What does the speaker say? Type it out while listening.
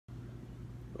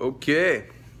Okay,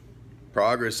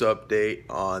 progress update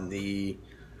on the,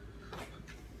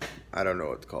 I don't know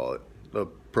what to call it, the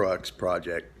Pro X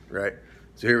project, right?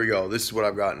 So here we go. This is what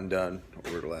I've gotten done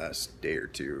over the last day or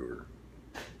two or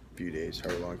a few days,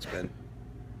 however long it's been.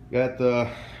 Got the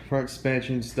front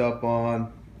suspension stuff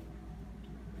on.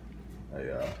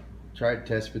 I tried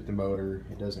to test fit the motor.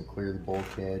 It doesn't clear the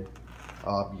bulkhead.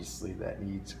 Obviously that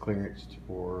needs clearance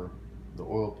for the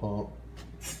oil pump.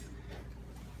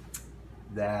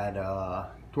 That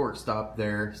torque stop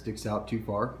there sticks out too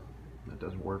far. That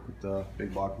doesn't work with the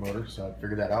big block motor, so I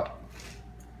figured that out.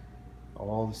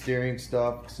 All the steering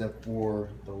stuff except for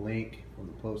the link from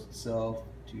the post itself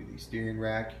to the steering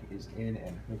rack is in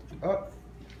and hooked up.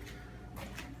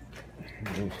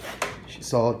 She's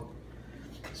solid.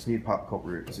 Just need pop coat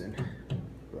roots in.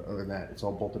 But other than that, it's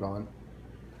all bolted on.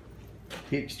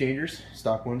 Heat exchangers,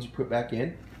 stock ones, put back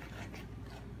in.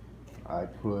 I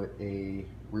put a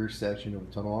rear section of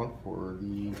the tunnel on for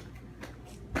the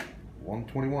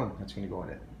 121. That's going to go in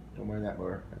it. Don't mind that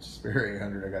motor. That's a spare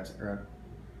 800 I got sitting around.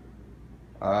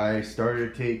 I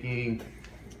started taking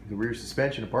the rear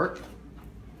suspension apart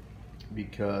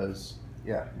because,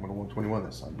 yeah, I'm going to 121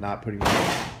 this. I'm not putting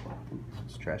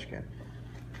it's a trash can.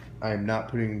 I am not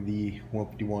putting the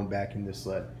 151 back in this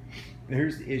sled. And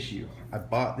here's the issue. I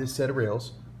bought this set of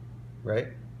rails, right?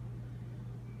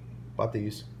 Bought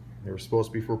these. They were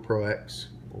supposed to be for Pro X,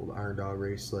 old Iron Dog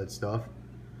race sled stuff.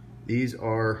 These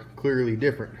are clearly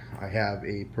different. I have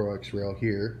a Pro X rail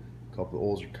here. A couple of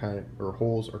holes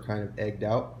are kind of egged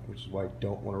out, which is why I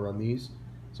don't want to run these.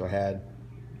 So I had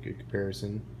a good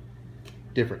comparison.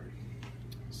 Different.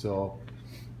 So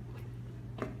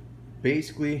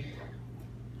basically,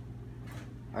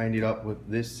 I ended up with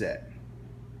this set.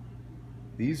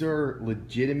 These are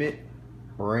legitimate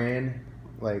brand,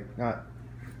 like not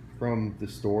from the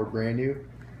store brand new,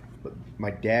 but my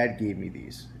dad gave me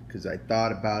these because I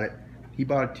thought about it. He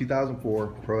bought a 2004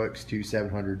 Pro X2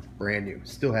 700 brand new,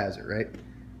 still has it, right?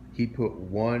 He put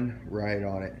one ride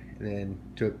on it and then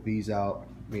took these out,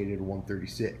 made it a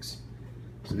 136.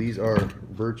 So these are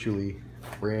virtually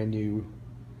brand new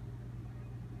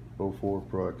 04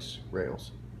 Pro X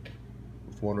rails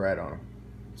with one ride on them.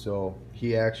 So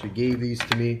he actually gave these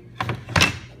to me.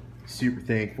 Super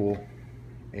thankful.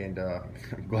 And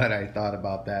I'm glad I thought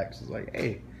about that because it's like,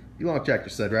 hey, you long tractor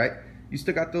sled, right? You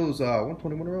still got those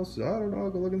 121 rails? I don't know, I'll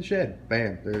go look in the shed.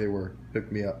 Bam, there they were.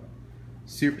 Hooked me up.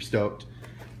 Super stoked.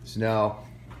 So now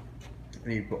I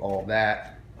need to put all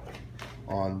that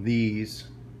on these.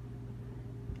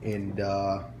 And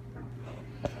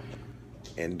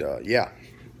yeah.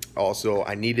 Also,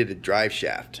 I needed a drive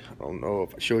shaft. I don't know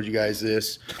if I showed you guys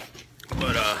this,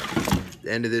 but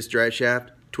the end of this drive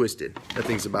shaft twisted. That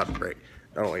thing's about to break.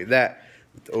 Not only that,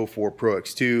 with the 04 Pro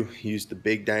X2 used the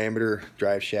big diameter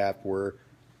drive shaft where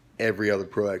every other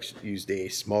Pro X used a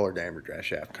smaller diameter drive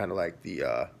shaft, kind of like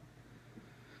the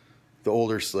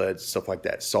older sleds, stuff like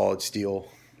that, solid steel,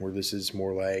 where this is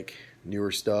more like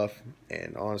newer stuff.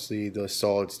 And honestly, the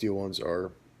solid steel ones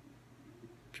are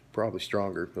probably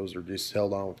stronger. Those are just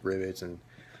held on with rivets, and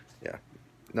yeah,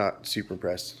 not super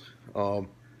impressed.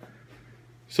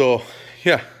 So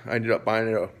yeah, I ended up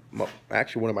buying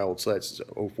actually one of my old sleds,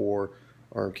 04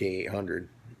 RMK 800,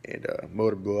 and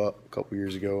motor blew up a couple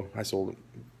years ago. I sold it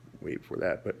way before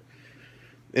that, but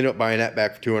ended up buying that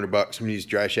back for 200 bucks. I'm gonna use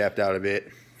dry shaft out of it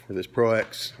for this Pro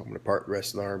X. I'm gonna part the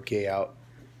rest of the RMK out,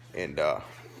 and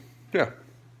yeah,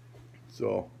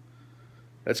 so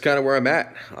that's kind of where I'm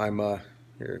at. I'm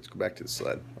here, let's go back to the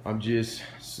sled. I'm just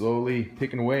slowly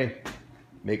picking away,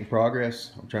 making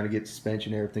progress. I'm trying to get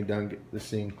suspension, everything done, get this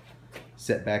thing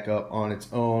set back up on its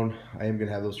own. I am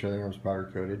gonna have those trailing arms powder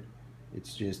coated.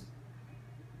 It's just,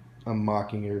 I'm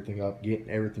mocking everything up, getting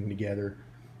everything together.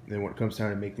 And then when it comes time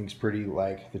to make things pretty,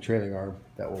 like the trailing arm,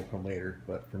 that will come later.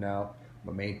 But for now,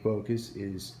 my main focus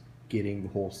is getting the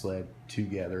whole sled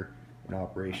together and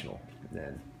operational. And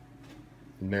then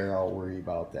from there, I'll worry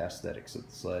about the aesthetics of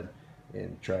the sled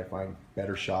and try to find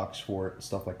better shocks for it and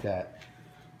stuff like that.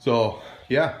 So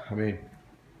yeah, I mean,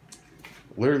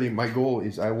 literally my goal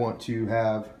is I want to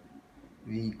have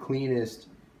the cleanest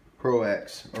Pro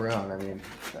X around. I mean,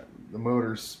 the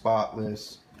motor's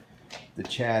spotless, the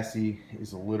chassis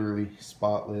is literally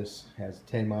spotless, has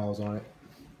 10 miles on it.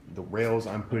 The rails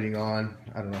I'm putting on,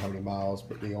 I don't know how many miles,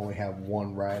 but they only have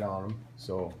one ride on them,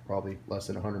 so probably less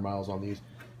than 100 miles on these.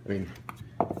 I mean,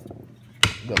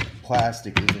 the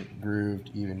plastic isn't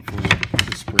grooved even for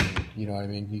the spring, you know what I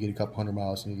mean? You get a couple 100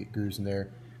 miles and you get grooves in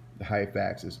there. The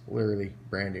Hyfax is literally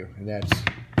brand new, and that's,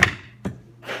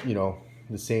 you know,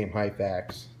 the same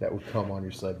Hyfax that would come on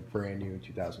your sled brand new in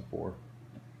 2004.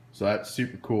 So that's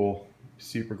super cool,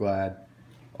 super glad.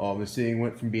 This thing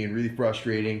went from being really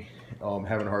frustrating,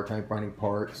 having a hard time finding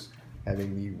parts,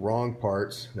 having the wrong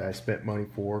parts that I spent money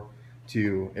for,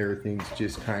 to everything's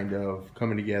just kind of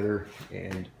coming together,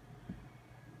 and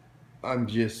I'm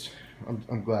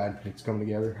glad it's coming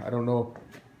together. I don't know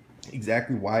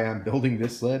exactly why I'm building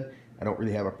this sled. I don't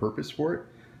really have a purpose for it,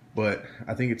 but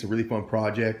I think it's a really fun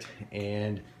project,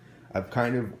 and I've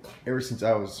kind of, ever since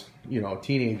I was, a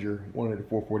teenager, wanted a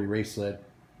 440 race sled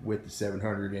with the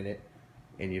 700 in it,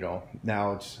 and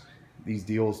now these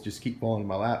deals just keep falling in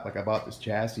my lap. Like, I bought this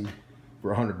chassis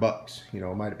for $100.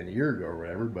 It might have been a year ago or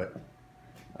whatever, but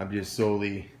I've just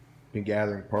slowly been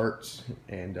gathering parts,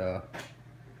 and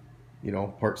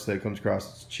parts that comes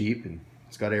across it's cheap and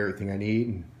it's got everything I need,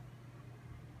 and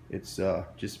it's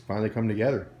just finally come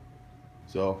together.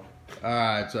 So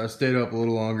I stayed up a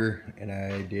little longer, and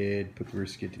I did put the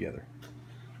brisket together.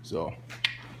 So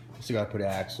still got to put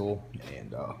axle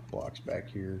and blocks back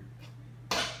here,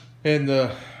 and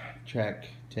the track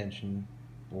tension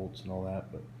bolts and all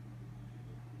that, but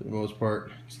for the most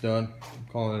part it's done. I'm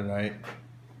calling it a night.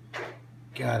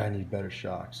 God, I need better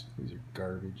shocks. These are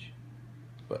garbage.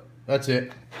 But that's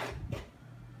it.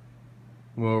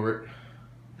 I'm over it.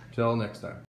 Till next time.